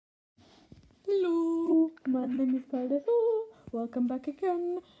Hello, my name is Paldeso. Welcome back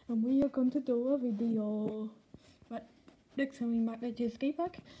again, and we are going to do a video. But next time we might go to a skate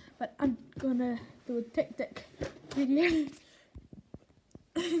park, but I'm gonna do a tech deck video.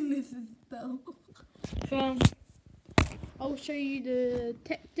 And this is Belle. So I'll show you the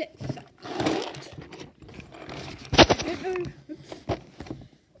tech deck set.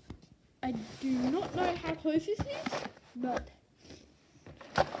 I do not know how close this is, but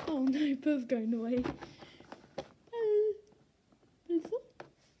oh no, Bill's going away.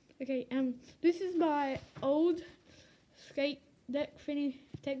 Okay, this is my old skate deck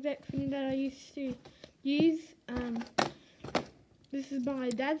tech deck thingy that I used to use. This is my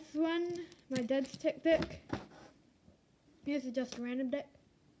dad's one, my dad's tech deck. Here's just a random deck.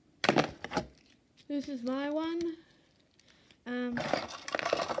 This is my one. Oh!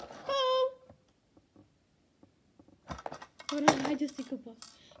 Hold on, I just took a bus.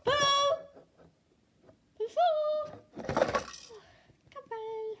 Oh!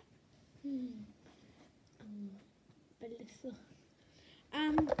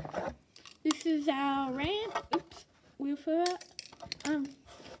 This is our ramp. Oops, wheel for it.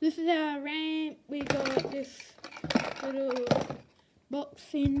 This is our ramp. We got this little box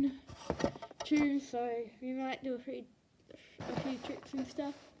in too, so we might do a few tricks and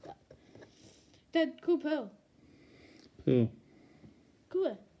stuff. But Dad, cool pearl. Pearl.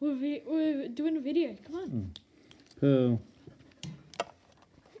 Cool. We're doing a video. Come on. Pearl.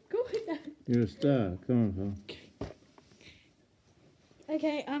 Go with that. You're a star. Come on, Pearl.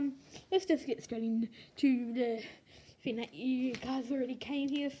 Okay, let's just get straight into the thing that you guys already came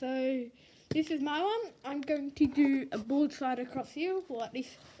here. So this is my one. I'm going to do a board slide across here, or at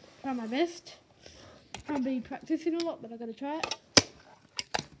least try my best. I've been practicing a lot, but I gotta try it.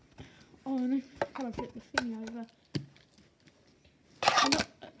 Oh no, I gotta flip the thing over. I'm not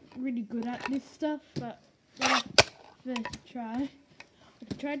really good at this stuff, but I'll try. I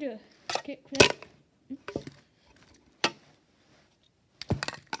can try to do a kick flip. Oops.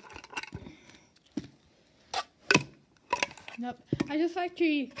 Nope. I just like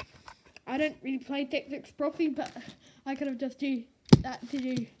to, I don't really play tactics properly, but I could have just do that to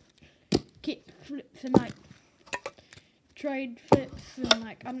do kick flips and like trade flips and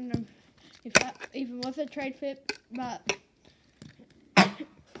like, I don't know if that even was a trade flip, but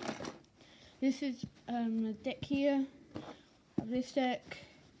this is a deck here, this deck,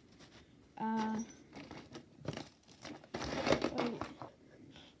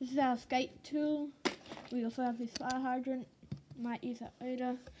 this is our skate tool. We also have this fire hydrant. Might use that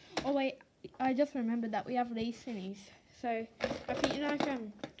later. Oh wait, I just remembered that we have these thingies. So I think like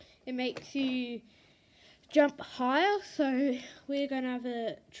it makes you jump higher. So we're gonna have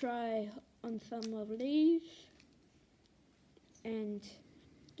a try on some of these and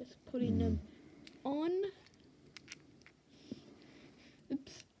just putting them on.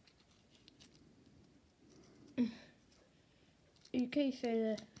 Oops. Okay, so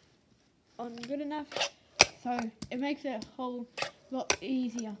they're on good enough. So it makes it a whole lot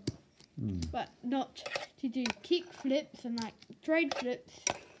easier, but not to do kick flips and like trade flips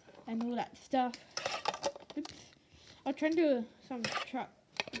and all that stuff. Oops. I'll try and do some truck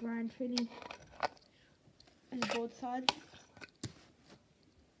grind fitting and board side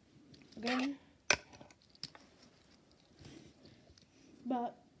again.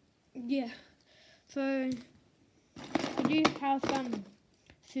 But yeah, so I do have some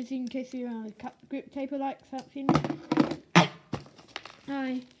scissors in case you want to cut grip tape or like something.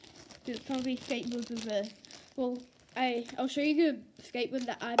 I built some of these skateboards with I'll show you the skateboard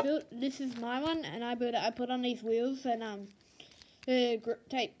that I built. This is my one, and I built it. I put on these wheels, and the grip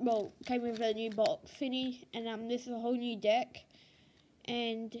tape came with a new box thingy, and this is a whole new deck.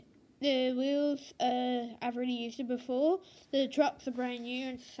 And the wheels, I've already used it before. The trucks are brand new,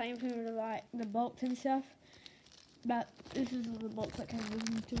 and it's the same thing with like the bolts and stuff. But this is the box that came with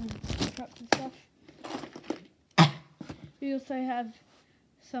them to the trucks and stuff. We also have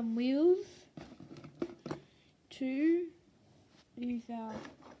some wheels too. These are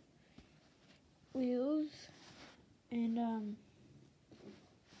wheels, and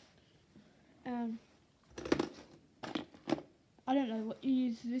I don't know what you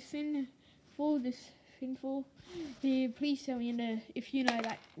use this thing for. Here, please tell me if you know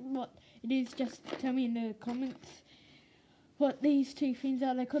like what it is. Just tell me in the comments what these two things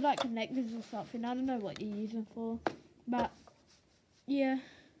are. They could like connectors or something. I don't know what you use them for, but yeah,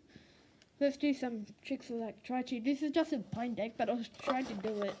 let's do some tricks or like try to. This is just a plain deck, but I was trying to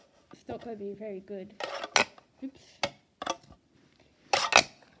do it. It's not going to be very good. Oops.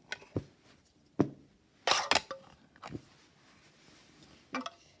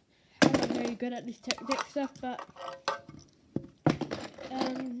 good at this tactic stuff, but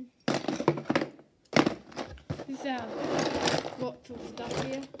this lots of stuff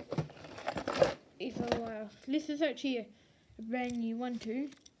here. This is actually a brand new one too.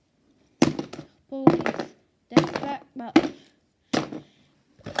 Pull these decks back, but Dad,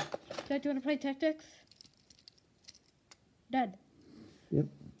 do you want to play tactics? Dad? Yep.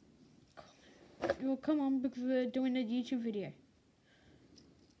 Well, come on, because we're doing a YouTube video.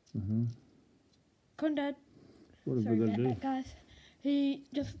 Mm-hmm. Come on, Dad. What have Sorry we got about to do? that, guys. He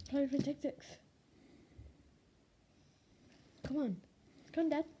just played for tactics. Come on. Come on,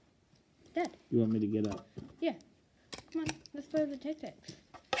 Dad. Dad. You want me to get up? Yeah. Come on, let's play the tactics.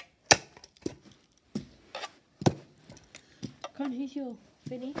 Come on, here's your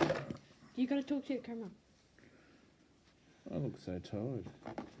Vinny. You gotta talk to your camera. I look so tired.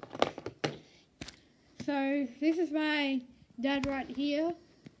 So, this is my dad right here.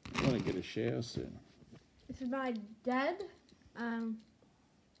 I want to get a shower soon. This is my dad.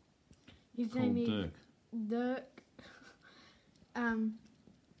 His Called name is Dirk. Dirk.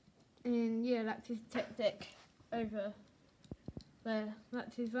 And yeah, that's his tactic over there.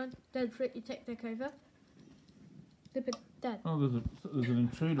 That's his one. Dad, flip your tactic over. Flip it, Dad. Oh, there's an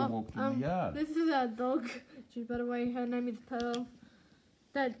intruder walked in the yard. This is our dog. She, by the way, her name is Pearl.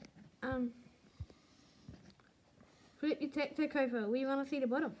 Dad, flip your tactic over. We want to see the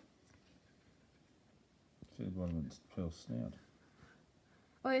bottom. See the bottom of Pearl's snout.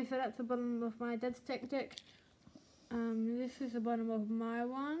 Oh yeah, so that's the bottom of my dad's tactic. This is the bottom of my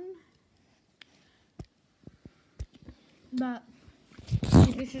one. But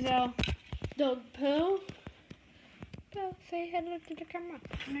this is our dog Pearl. Pearl, say hello to the camera.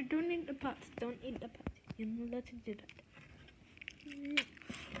 No, don't eat the parts. Don't eat the parts. You're not allowed to do that.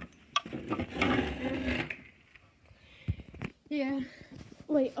 Yeah.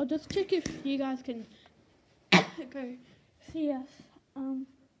 Wait, I'll just check if you guys can go see us.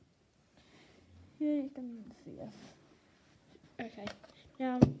 Yeah, you can see us. Okay.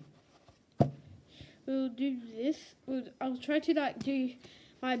 Now we'll do this. I'll try to like do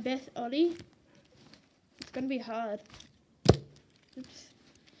my best ollie. It's gonna be hard. Oops.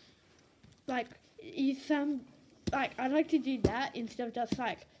 Like like I like to do that instead of just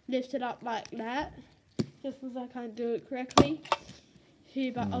like lift it up like that. Just because I can't do it correctly.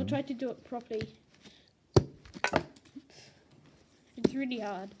 Here, but I'll try to do it properly. Oops. It's really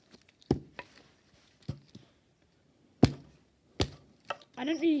hard. I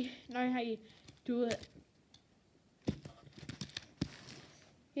don't really know how you do it.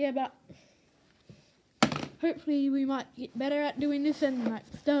 Yeah, but hopefully we might get better at doing this and like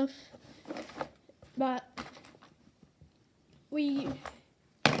stuff. But we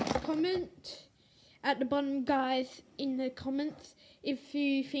comment at the bottom, guys, in the comments if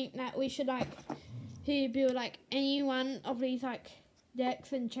you think that we should like build like any one of these like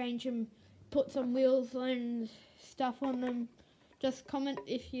decks and change them, put some wheels and stuff on them. Just comment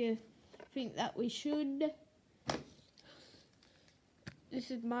if you think that we should. This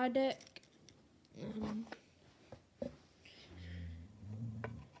is my deck.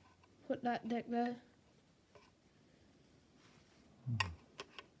 Put that deck there.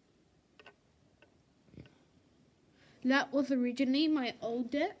 That was originally my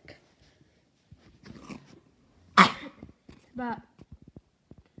old deck. But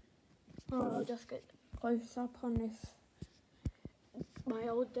I'll just get close up on this. My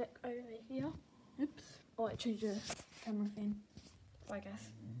old deck over here. Oops. Oh, I changed the camera thing, I guess.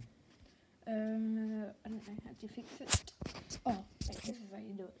 I don't know how to fix it. Oh, wait, this is how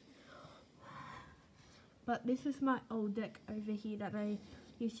you do it. But this is my old deck over here that I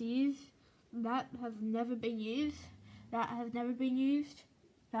used to use. That has never been used. That has never been used.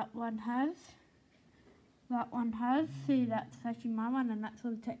 That one has. That one has. See, that's actually my one, and that's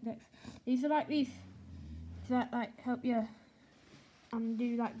all the tech decks. These are like these that like help you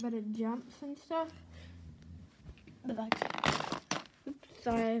do like better jumps and stuff. But like, oops,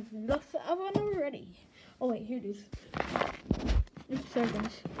 I've lost the other one already. Oh wait, here it is. Oops, sorry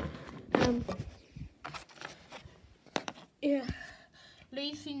guys. Yeah,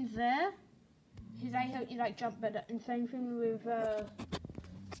 these things there, they help you like jump better. And same thing with,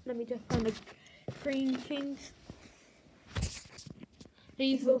 let me just find the green things.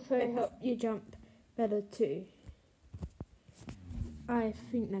 These also help you jump better too. I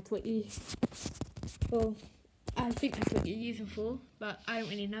think that's what you, well, I think that's what you use them for, but I don't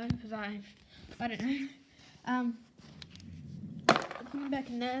really know because I don't know. Put back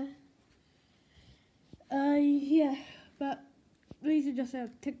in there. Yeah, but these are just our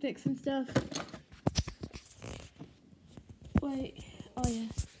tactics and stuff. Wait, oh yeah.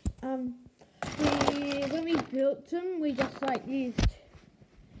 when we built them, we just like used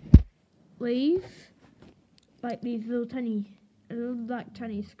leaves, like these little tiny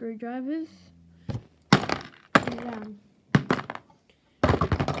screwdrivers. And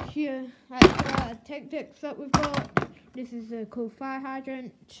here, that's tech decks that we've got. This is a cool fire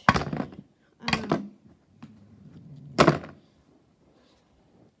hydrant.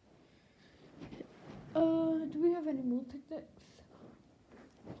 Do we have any more tech decks?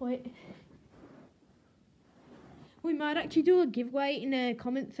 Wait. We might actually do a giveaway in the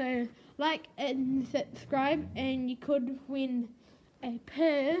comments, so like and subscribe, and you could win a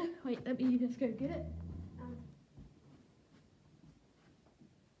pair. Wait, let me just go get it.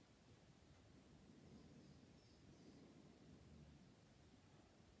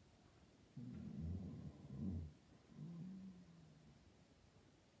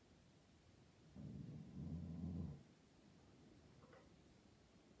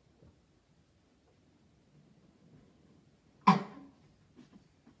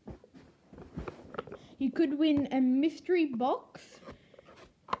 You could win a mystery box,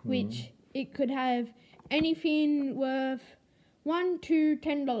 which it could have anything worth $1 to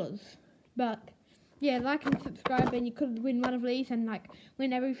 $10. But yeah, like and subscribe, and you could win one of these and like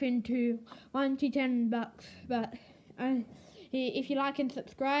win everything to $1 to $10. But if you like and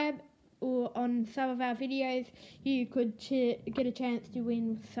subscribe, or on some of our videos, you could get a chance to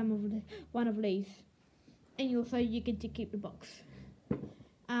win one of these, and also you get to keep the box.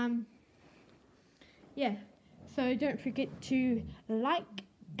 Yeah, so don't forget to like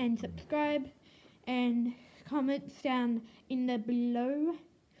and subscribe and comments down in the below,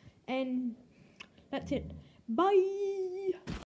 and that's it. Bye.